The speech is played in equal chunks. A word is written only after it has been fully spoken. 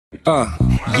Yeah.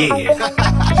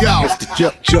 Yo, It's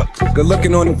the Chuck. Good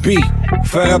looking on the beat.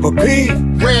 Forever P.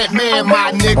 Red Man, my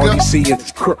All nigga. you see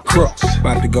is crooks.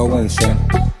 About to go in, son.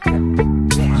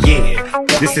 Yeah,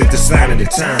 this is the sign of the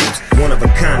times, one of a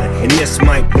kind, and this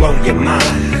might blow your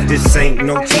mind. This ain't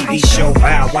no TV show,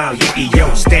 wow,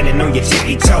 yo, standing on your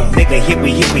tippy toe, nigga, here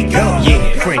we go.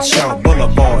 Yeah, Crenshaw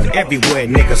Boulevard, everywhere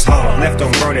niggas hard, left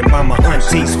on burning by my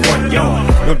auntie's front yard.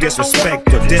 No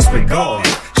disrespect or disregard.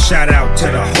 Shout out to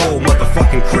the whole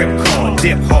motherfucking crib car.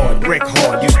 Dip hard, brick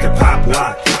hard, used to pop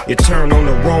lock. You turn on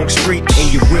the wrong street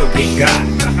and you will get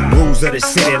got. Rules of the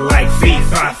city like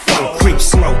V5-4. Creep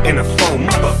slow in a phone,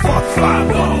 motherfuck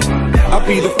 5-0. I'll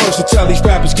be the first to tell these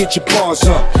rappers, get your paws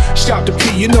up. Shout to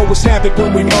P, you know what's happening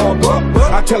when we mob up.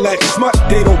 I tell that smut,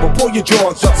 they over, pull your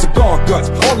drawers up. Cigar guts,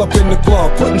 all up in the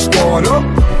club, putting squad up.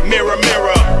 Mirror,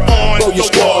 mirror, on Blow your the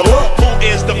squad wall. up. Who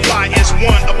is the flyest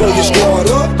one of Blow your all? squad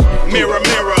up. Mirror,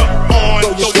 mirror, on Blow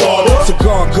your the squad wall. up.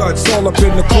 Cigar guts, all up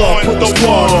in the club, On putting the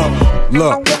squad wall. up.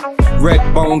 Look.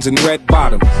 Red bones and red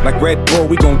bottoms. Like Red Bull,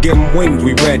 we gon' give them wings,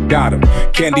 we red dot them.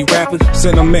 Candy rappers,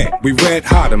 send them in, we red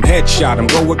hot them. Headshot them,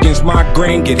 go against my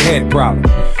grain, get head problem.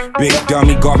 Big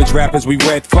dummy garbage rappers, we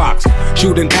red fox.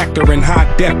 Shoot an actor in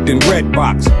high depth in red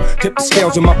box. Tip the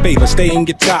scales in my favor, stay in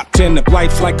your top 10. If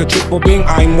life's like a triple beam,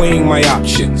 I'm weighing my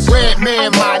options. Red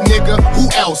Man, my nigga. Who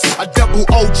else? A double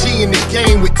OG in the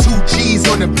game with 2 G's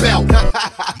on the belt.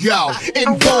 Yo,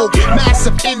 in vogue,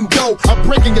 massive endo. I'm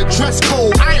breaking your dress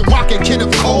code. I ain't rocking Kid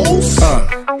of Coles.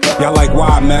 Y'all like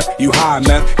why meth, you high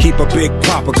meth. Keep a big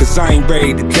popper, cause I ain't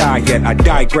ready to die yet. I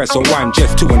digress, or I'm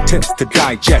just too intense to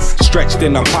digest. Stretched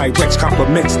in a Pyrex,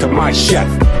 compliments to my chef.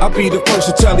 I'll be the first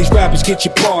to tell these rappers, get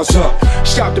your paws up.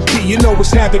 Shout to P, you know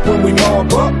what's havoc when we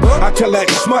mob up. I tell that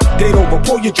smut, they over,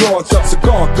 pull your drawers up.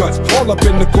 Cigar guts, all up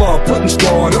in the club, putting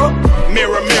squad up.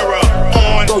 Mirror, mirror,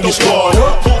 on Blow the your squad wall.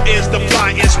 up. Who is the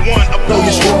flyest one of Blow your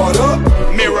all? squad up.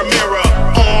 Mirror, mirror,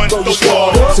 on Blow your the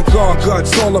squad wall. up. Cigar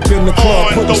guts, all up in the club,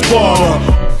 On putting the squad wall.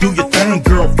 up. Do your thing,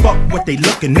 girl, fuck what they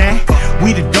looking at.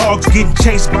 We the dogs getting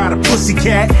chased by the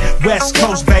pussycat. West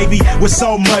Coast, baby, with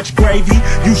so much gravy.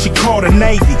 You should call the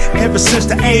Navy. Ever since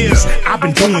the 80s, I've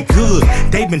been doing good,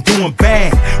 they been doing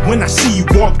bad. When I see you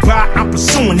walk by, I'm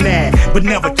pursuing that. But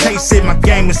never chase it, my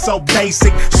game is so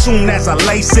basic. Soon as I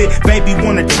lace it, baby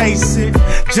wanna taste it.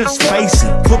 Just face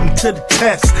it, put me to the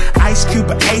test. Ice Cube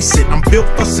or ace it, I'm built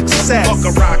for success. Fuck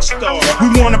a rock star.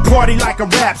 We wanna party like a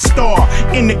rap star.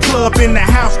 In the club, in the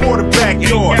house, or the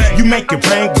backyard. You make it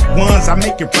rain with ones, I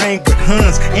make it rain with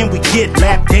huns. And we get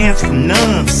lap dance from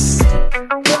nuns.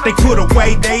 They put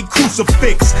away they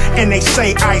crucifix and they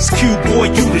say, Ice Cube, boy,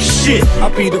 you the shit.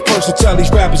 I'll be the first to tell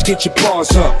these rappers, get your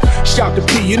paws up. Shout to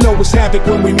P, you know what's havoc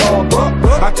when we mob up.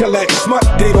 I tell that smut,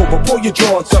 they over, pull your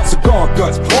drawers up. Cigar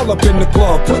guts, all up in the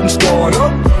club, putting squad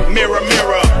up. Mirror,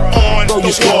 mirror, on Blow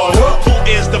your the wall. squad up.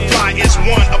 Who is the flyest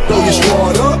one of Blow your all?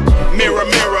 squad up. Mirror,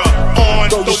 mirror, on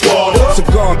Blow your the squad wall. up.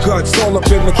 Cigar guts, all up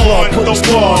in the club, On putting the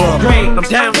squad wall. up. Great, I'm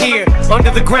down here,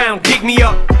 under the ground, dig me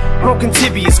up. Broken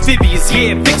tibias, fibias,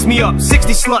 yeah, fix me up.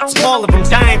 60 sluts, all of them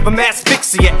dying from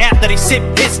asphyxia after they sip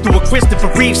piss through a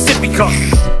Christopher Reeve sippy cup.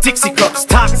 Dixie cups,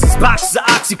 toxins, boxes of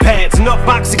oxypads, enough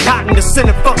oxycontin to send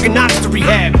a fucking ox to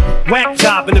rehab. Whack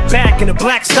job in the back in a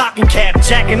black stocking cap,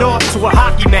 jacking off to a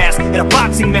hockey mask and a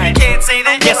boxing match. Can't say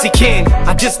that? Yes, he can.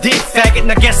 I just did, faggot,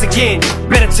 and I guess again.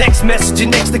 Better text message your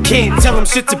next of kin. Tell him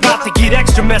shit's about to get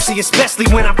extra messy, especially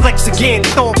when I flex again.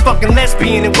 Throwing fucking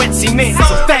lesbian and wet cement. So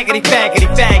faggity, faggity,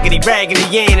 faggity, raggedy,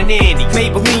 Yan and Andy.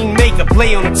 Maybelline makeup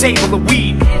lay on a table of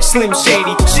weed. Slim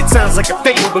Shady, shit sounds like a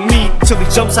fable to me. Till he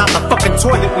jumps out the fucking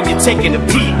toilet when you're taking a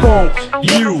pee.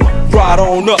 You ride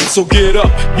on up, so get up,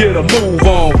 get a move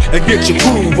on, and get your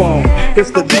groove on.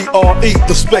 It's the DRE,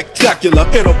 the spectacular,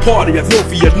 in a party at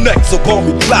for your neck, so call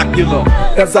me Blackula.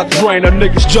 As I drain a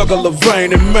nigga's jugular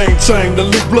vein and maintain the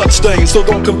leak bloodstain, so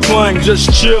don't complain,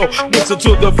 just chill. Listen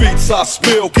to the beats I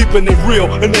spill, keeping it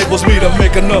real enables me to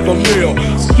make another meal.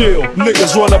 Still,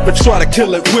 niggas run up and try to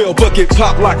kill it real, but get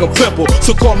popped like a pimple.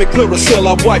 So call me Clearasil,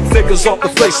 I wipe niggas off the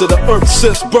face of the earth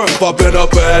since birth. I've been a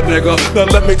bad nigga, now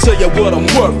let me tell you what I'm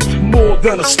worth. More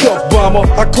than a stealth bomber,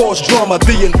 I cause drama,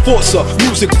 the enforcer.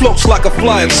 Music floats like a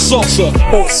flying saucer.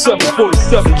 On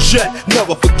 747 jet,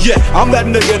 never forget, I'm that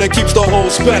nigga that keeps the whole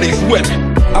Spanish wet.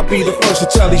 I'll be the first to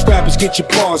tell these rappers, get your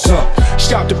paws up.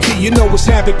 Shout to P, you know what's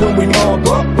havoc when we mob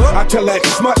up. I tell that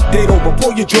smut, they over,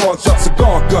 pull your drawers up.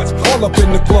 Cigar guts, all up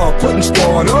in the club, putting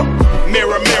squad up.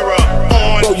 Mirror, mirror,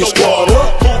 on Blow your the wall. squad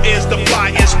up. Who is the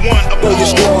flyest one of Blow your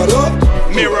all? squad up.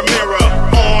 Mirror, mirror,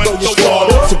 on Blow your the squad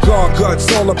wall. up. Cigar guts,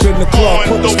 all up in the club, On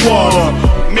putting the squad wall.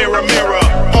 up. Mirror, mirror,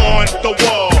 on the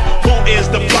wall. Who is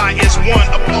the flyest one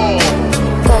of all?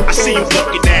 I see see you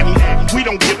looking at me. We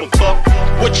don't give a fuck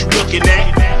what you looking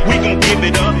at. We gon' give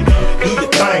it up. Do your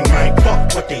thing, man.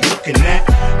 Fuck what they looking at.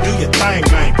 Do your thing,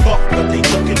 man. Fuck what